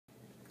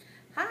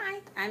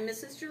I'm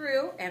Mrs.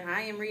 Jerue, and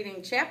I am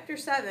reading Chapter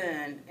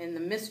 7 in the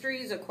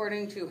Mysteries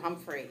According to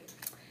Humphrey.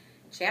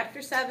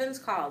 Chapter 7 is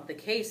called The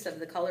Case of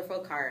the Colorful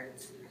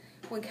Cards.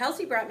 When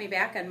Kelsey brought me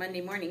back on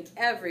Monday morning,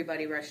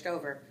 everybody rushed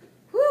over.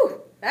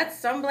 "Whew, that's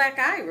some black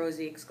eye,"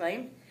 Rosie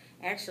exclaimed.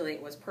 Actually,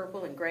 it was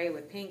purple and gray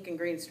with pink and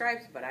green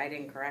stripes, but I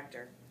didn't correct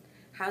her.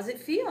 "How's it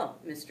feel?"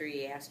 Mr.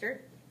 E asked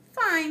her.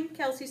 "Fine,"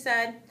 Kelsey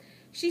said.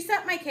 She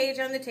set my cage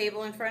on the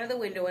table in front of the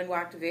window and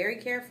walked very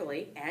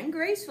carefully and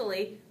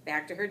gracefully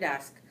back to her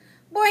desk.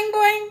 "Boing,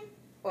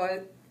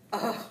 boing!"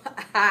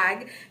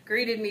 Hag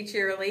greeted me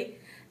cheerily.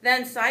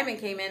 Then Simon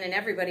came in and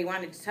everybody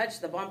wanted to touch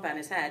the bump on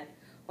his head.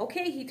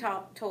 "Okay," he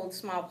told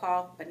Small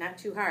Paul, "but not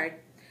too hard."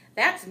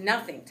 "That's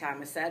nothing,"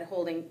 Thomas said,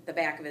 holding the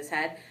back of his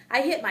head.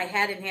 "I hit my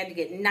head and had to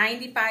get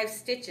 95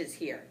 stitches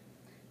here."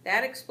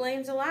 "That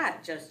explains a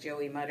lot," Just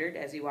Joey muttered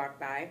as he walked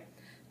by.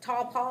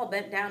 Tall Paul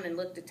bent down and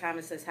looked at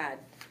Thomas's head.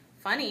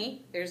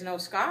 "Funny, there's no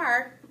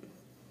scar."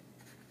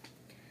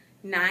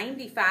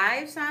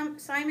 95,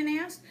 Simon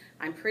asked.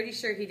 I'm pretty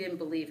sure he didn't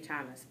believe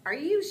Thomas. "Are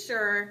you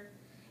sure?"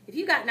 "If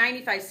you got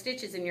 95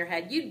 stitches in your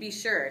head, you'd be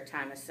sure,"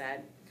 Thomas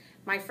said.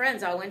 My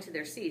friends all went to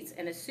their seats,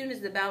 and as soon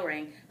as the bell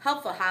rang,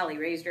 Helpful Holly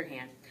raised her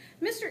hand.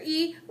 "Mr.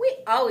 E, we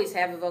always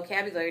have a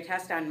vocabulary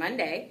test on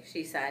Monday,"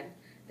 she said.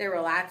 There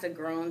were lots of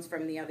groans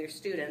from the other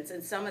students,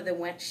 and some of them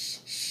went, "Shh,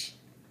 shh."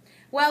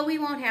 "Well, we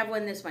won't have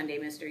one this Monday,"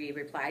 Mr. E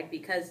replied,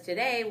 "because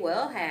today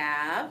we'll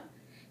have..."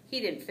 He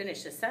didn't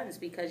finish the sentence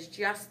because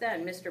just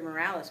then Mr.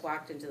 Morales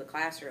walked into the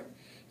classroom.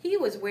 He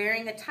was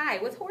wearing a tie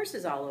with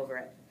horses all over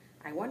it.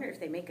 I wonder if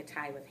they make a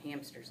tie with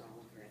hamsters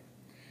all over it.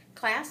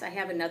 "Class, I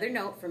have another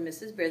note from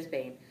Mrs.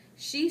 Brisbane.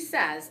 She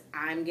says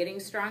I'm getting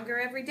stronger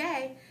every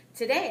day.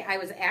 Today I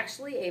was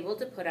actually able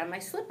to put on my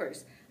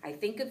slippers. I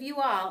think of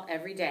you all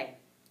every day."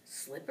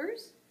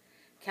 "Slippers?"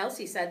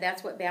 "Kelsey said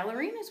that's what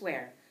ballerinas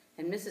wear.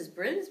 And Mrs.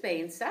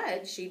 Brisbane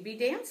said she'd be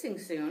dancing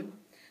soon.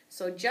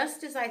 So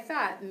just as I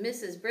thought,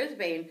 Mrs.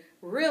 Brisbane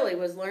really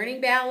was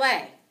learning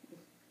ballet."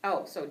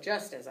 So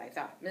just as I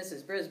thought,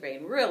 Mrs.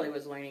 Brisbane really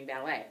was learning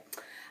ballet.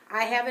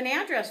 "I have an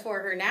address for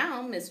her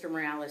now," Mr.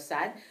 Morales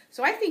said,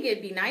 "so I think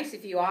it'd be nice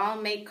if you all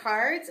make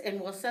cards and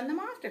we'll send them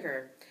off to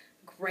her."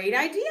 "Great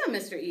idea,"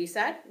 Mr. E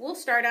said. "We'll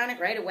start on it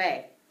right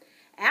away."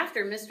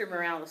 After Mr.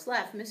 Morales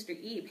left, Mr.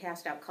 E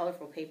passed out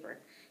colorful paper.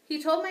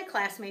 He told my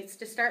classmates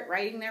to start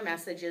writing their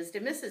messages to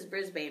Mrs.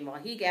 Brisbane while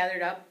he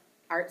gathered up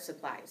art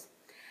supplies.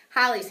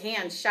 Holly's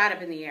hands shot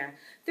up in the air.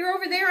 "They're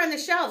over there on the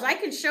shelves. I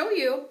can show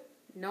you."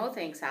 "No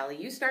thanks, Holly.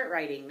 You start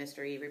writing,"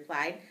 Mr. E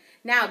replied.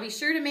 "Now be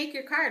sure to make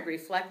your card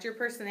reflect your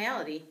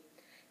personality."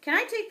 "Can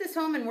I take this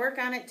home and work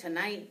on it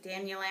tonight?"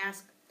 Daniel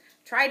asked.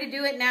 "Try to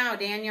do it now,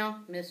 Daniel,"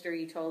 Mr.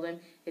 E told him.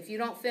 "If you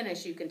don't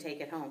finish, you can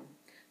take it home."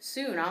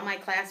 Soon all my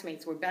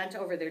classmates were bent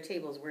over their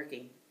tables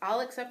working, all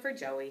except for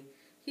Joey.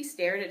 He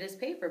stared at his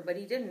paper, but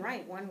he didn't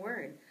write one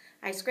word.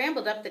 I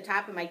scrambled up the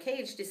top of my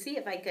cage to see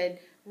if I could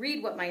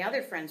read what my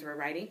other friends were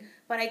writing,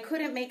 but I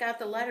couldn't make out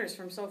the letters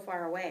from so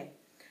far away.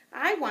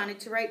 I wanted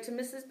to write to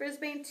Mrs.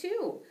 Brisbane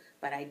too,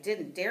 but I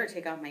didn't dare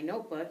take out my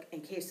notebook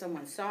in case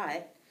someone saw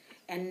it.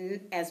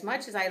 And as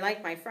much as I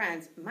like my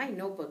friends, my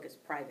notebook is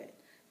private.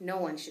 No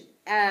one should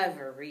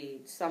ever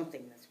read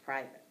something that's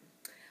private.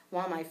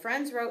 While my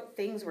friends wrote,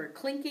 things were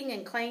clinking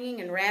and clanging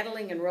and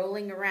rattling and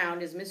rolling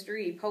around as Mr.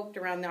 E poked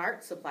around the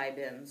art supply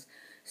bins.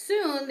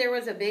 Soon there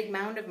was a big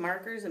mound of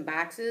markers and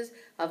boxes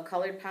of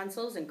colored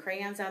pencils and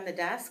crayons on the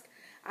desk.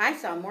 I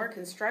saw more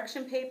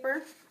construction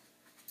paper,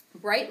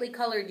 brightly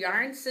colored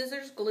yarn,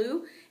 scissors,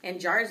 glue,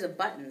 and jars of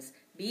buttons,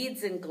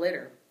 beads, and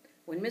glitter.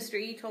 When Mr.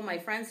 E told my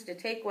friends to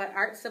take what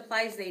art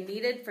supplies they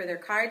needed for their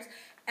cards,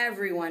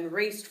 everyone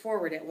raced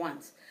forward at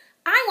once.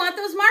 "I want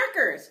those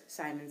markers,"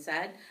 Simon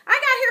said. "I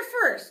got here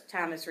first,"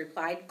 Thomas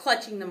replied,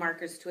 clutching the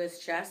markers to his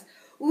chest.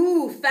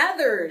 "Ooh,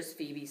 feathers,"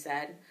 Phoebe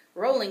said.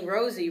 Rolling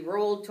Rosie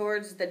rolled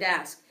towards the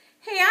desk.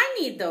 "Hey, I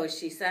need those,"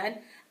 she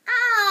said.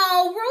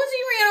 "Ow,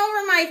 Rosie ran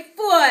over my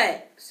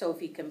foot,"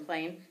 Sophie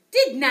complained.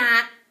 "Did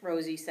not,"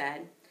 Rosie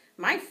said.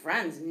 My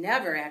friends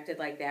never acted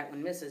like that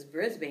when Mrs.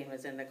 Brisbane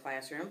was in the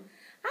classroom.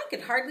 I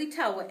could hardly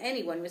tell what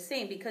anyone was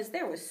saying because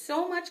there was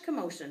so much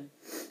commotion.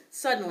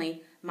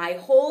 Suddenly, my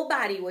whole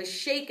body was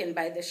shaken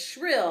by the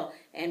shrill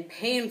and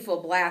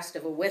painful blast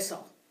of a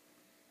whistle.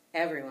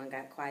 Everyone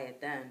got quiet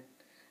then.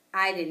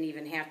 I didn't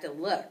even have to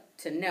look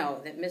to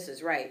know that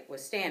Mrs. Wright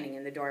was standing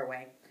in the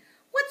doorway.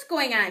 "What's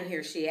going on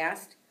here?" she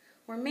asked.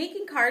 "We're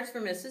making cards for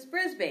Mrs.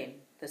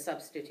 Brisbane," the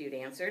substitute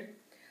answered.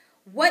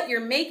 "What you're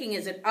making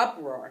is an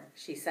uproar,"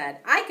 she said.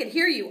 "I could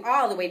hear you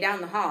all the way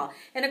down the hall,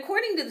 and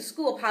according to the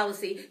school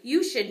policy,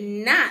 you should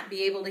not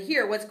be able to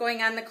hear what's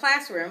going on in the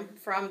classroom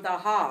from the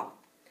hall."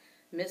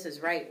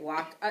 Mrs. Wright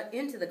walked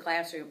into the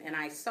classroom, and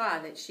I saw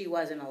that she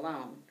wasn't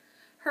alone.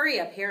 Hurry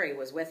Up Harry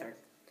was with her.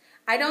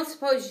 "I don't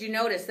suppose you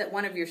noticed that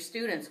one of your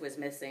students was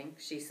missing,"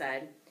 she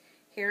said.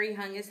 Harry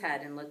hung his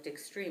head and looked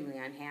extremely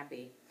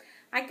unhappy.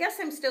 "I guess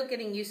I'm still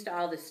getting used to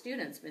all the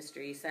students," Mr.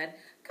 E said.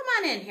 "Come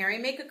on in, Harry.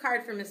 Make a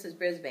card for Mrs.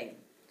 Brisbane."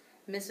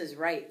 Mrs.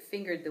 Wright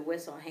fingered the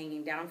whistle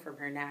hanging down from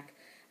her neck.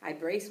 I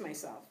braced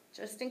myself,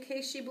 just in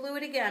case she blew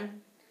it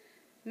again.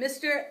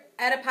 Mr.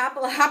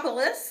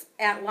 Edipopoulos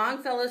at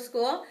Longfellow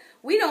School,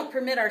 we don't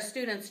permit our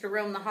students to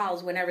roam the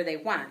halls whenever they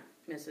want,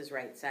 Mrs.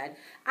 Wright said.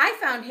 I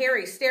found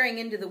Harry staring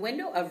into the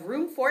window of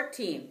room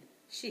 14.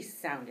 She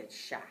sounded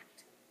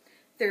shocked.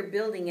 They're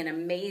building an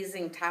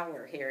amazing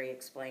tower, Harry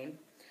explained.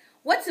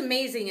 What's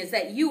amazing is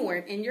that you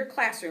weren't in your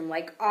classroom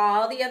like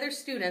all the other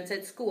students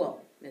at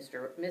school,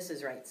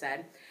 Mrs. Wright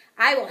said.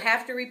 I will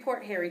have to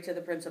report Harry to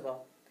the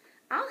principal.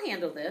 I'll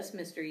handle this,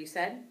 Mr. E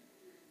said.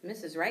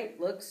 Mrs. Wright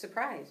looked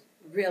surprised.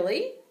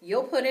 Really?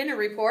 You'll put in a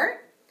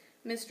report?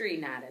 Mr. E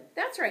nodded.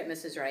 That's right,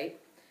 Mrs. Wright.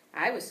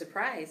 I was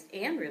surprised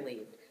and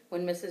relieved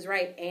when Mrs.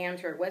 Wright and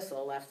her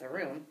whistle left the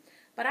room,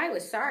 but I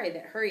was sorry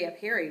that Hurry Up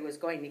Harry was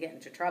going to get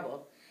into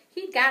trouble.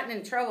 He'd gotten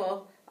in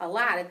trouble a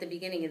lot at the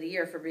beginning of the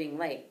year for being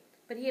late,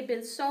 but he had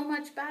been so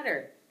much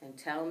better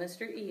until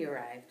Mr. E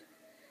arrived.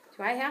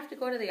 Do I have to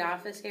go to the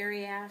office,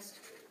 Harry asked.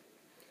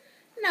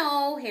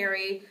 No,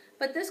 Harry,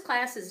 but this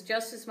class is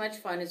just as much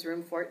fun as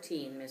room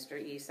 14,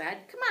 Mr. E said.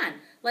 Come on,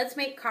 let's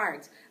make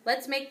cards.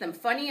 Let's make them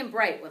funny and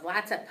bright with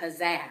lots of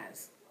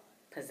pizzazz.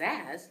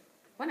 Pizzazz?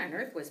 What on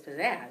earth was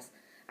pizzazz?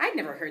 I'd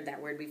never heard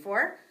that word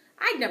before.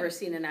 I'd never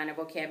seen it on a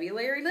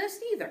vocabulary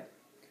list either.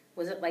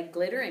 Was it like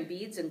glitter and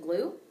beads and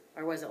glue?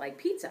 Or was it like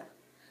pizza?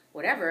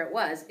 Whatever it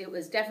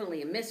was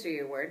definitely a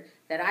mystery word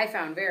that I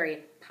found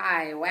very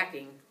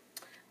pie-whacking.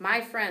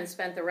 My friends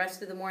spent the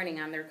rest of the morning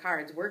on their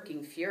cards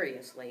working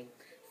furiously.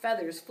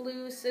 Feathers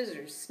flew,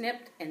 scissors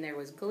snipped, and there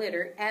was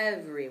glitter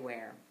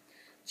everywhere.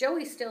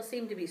 Joey still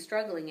seemed to be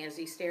struggling as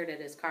he stared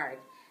at his card.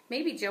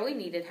 Maybe Joey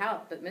needed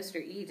help, but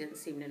Mr. E didn't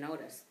seem to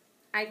notice.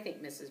 I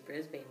think Mrs.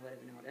 Brisbane would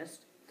have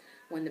noticed.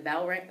 When the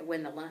bell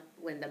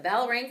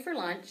rang for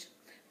lunch,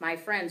 my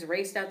friends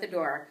raced out the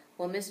door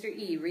while Mr.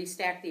 E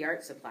restacked the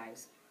art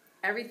supplies.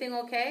 Everything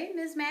okay,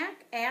 Ms.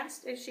 Mack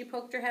asked as she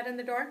poked her head in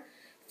the door.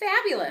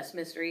 Fabulous,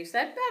 Mr. E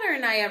said. Better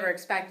than I ever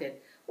expected.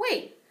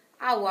 Wait,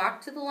 I'll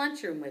walk to the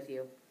lunchroom with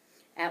you.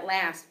 At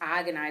last,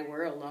 Og and I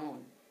were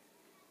alone.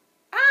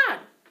 Og,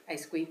 I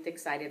squeaked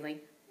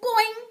excitedly.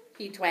 Boing,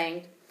 he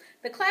twanged.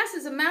 The class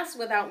is a mess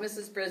without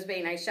Mrs.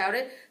 Brisbane, I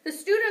shouted. The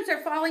students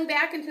are falling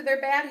back into their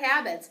bad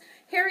habits.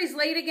 Harry's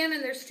late again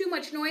and there's too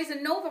much noise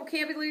and no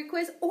vocabulary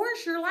quiz or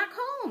Sherlock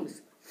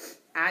Holmes.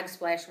 Og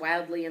splashed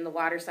wildly in the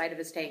water side of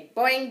his tank.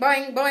 Boing,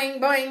 boing, boing,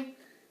 boing.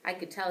 I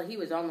could tell he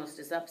was almost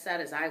as upset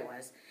as I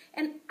was.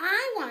 And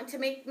I want to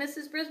make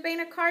Mrs.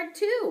 Brisbane a card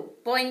too.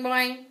 Boing,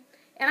 boing.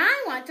 And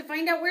I want to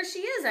find out where she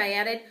is, I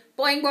added.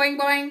 Boing, boing,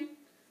 boing.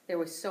 There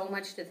was so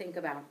much to think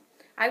about.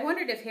 I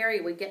wondered if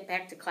Harry would get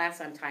back to class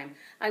on time.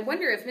 I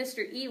wondered if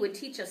Mr. E would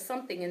teach us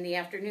something in the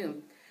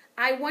afternoon.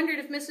 I wondered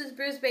if Mrs.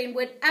 Brisbane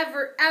would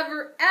ever,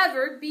 ever,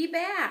 ever be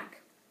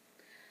back.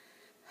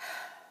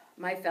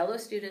 My fellow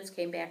students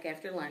came back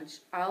after lunch,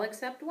 all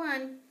except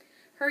one.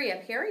 Hurry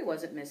Up Harry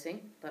wasn't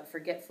missing, but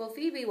Forgetful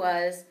Phoebe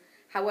was.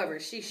 However,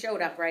 she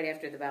showed up right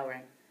after the bell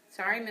rang.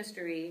 Sorry,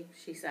 Mr. E,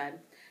 she said.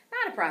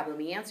 Not a problem,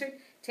 he answered.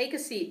 Take a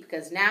seat,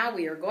 because now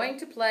we are going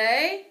to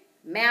play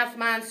Math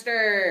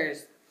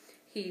Monsters.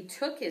 He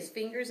took his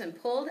fingers and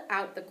pulled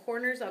out the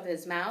corners of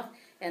his mouth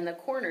and the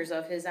corners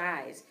of his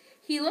eyes.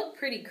 He looked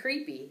pretty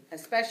creepy,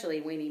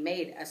 especially when he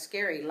made a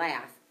scary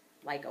laugh,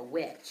 like a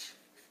witch.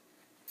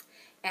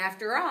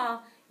 After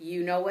all,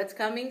 you know what's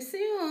coming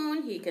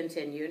soon, he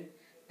continued.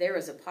 There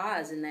was a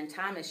pause, and then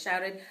Thomas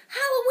shouted,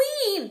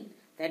 Halloween!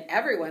 Then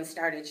everyone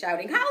started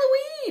shouting,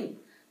 Halloween!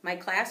 My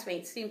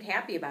classmates seemed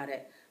happy about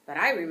it, but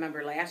I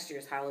remember last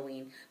year's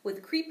Halloween.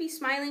 With creepy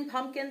smiling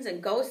pumpkins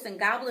and ghosts and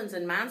goblins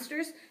and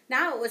monsters,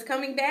 now it was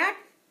coming back.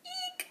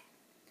 Eek!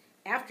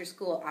 After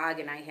school, Og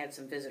and I had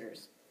some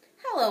visitors.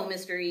 Hello,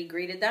 Mr. E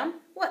greeted them.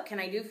 What can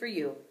I do for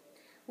you?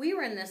 We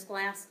were in this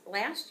class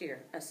last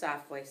year, a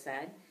soft voice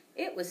said.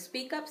 It was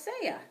Speak Up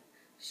Saya.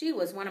 She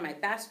was one of my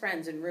best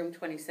friends in room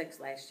 26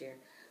 last year.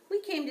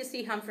 We came to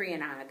see Humphrey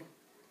and Og.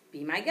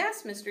 Be my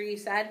guest, Mr. E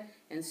said,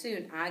 and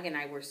soon Og and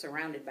I were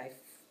surrounded by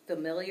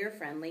familiar,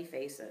 friendly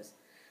faces.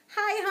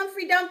 Hi,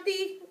 Humphrey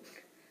Dumpty.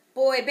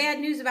 Boy, bad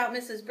news about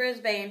Mrs.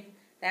 Brisbane.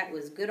 That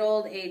was good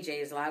old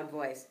AJ's loud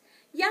voice.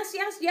 Yes,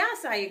 yes,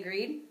 yes, I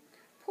agreed.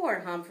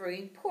 Poor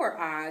Humphrey, poor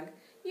Og.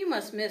 You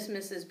must miss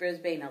Mrs.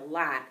 Brisbane a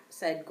lot,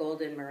 said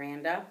Golden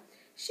Miranda.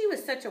 She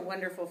was such a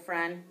wonderful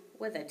friend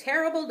with a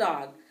terrible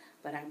dog,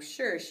 but I'm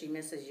sure she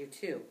misses you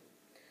too.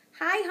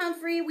 Hi,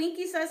 Humphrey.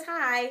 Winky says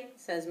hi,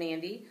 says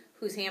Mandy,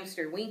 whose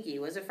hamster Winky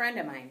was a friend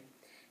of mine.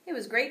 It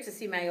was great to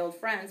see my old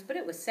friends, but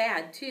it was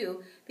sad,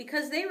 too,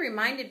 because they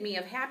reminded me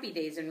of happy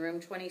days in room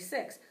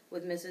 26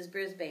 with Mrs.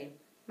 Brisbane,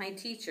 my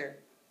teacher.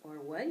 Or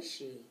was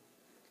she?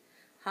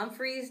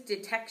 Humphrey's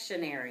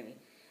Detectionary.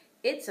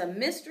 It's a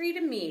mystery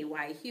to me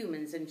why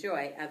humans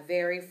enjoy a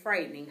very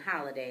frightening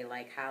holiday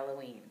like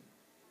Halloween.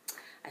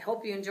 I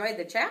hope you enjoyed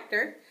the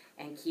chapter,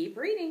 and keep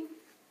reading.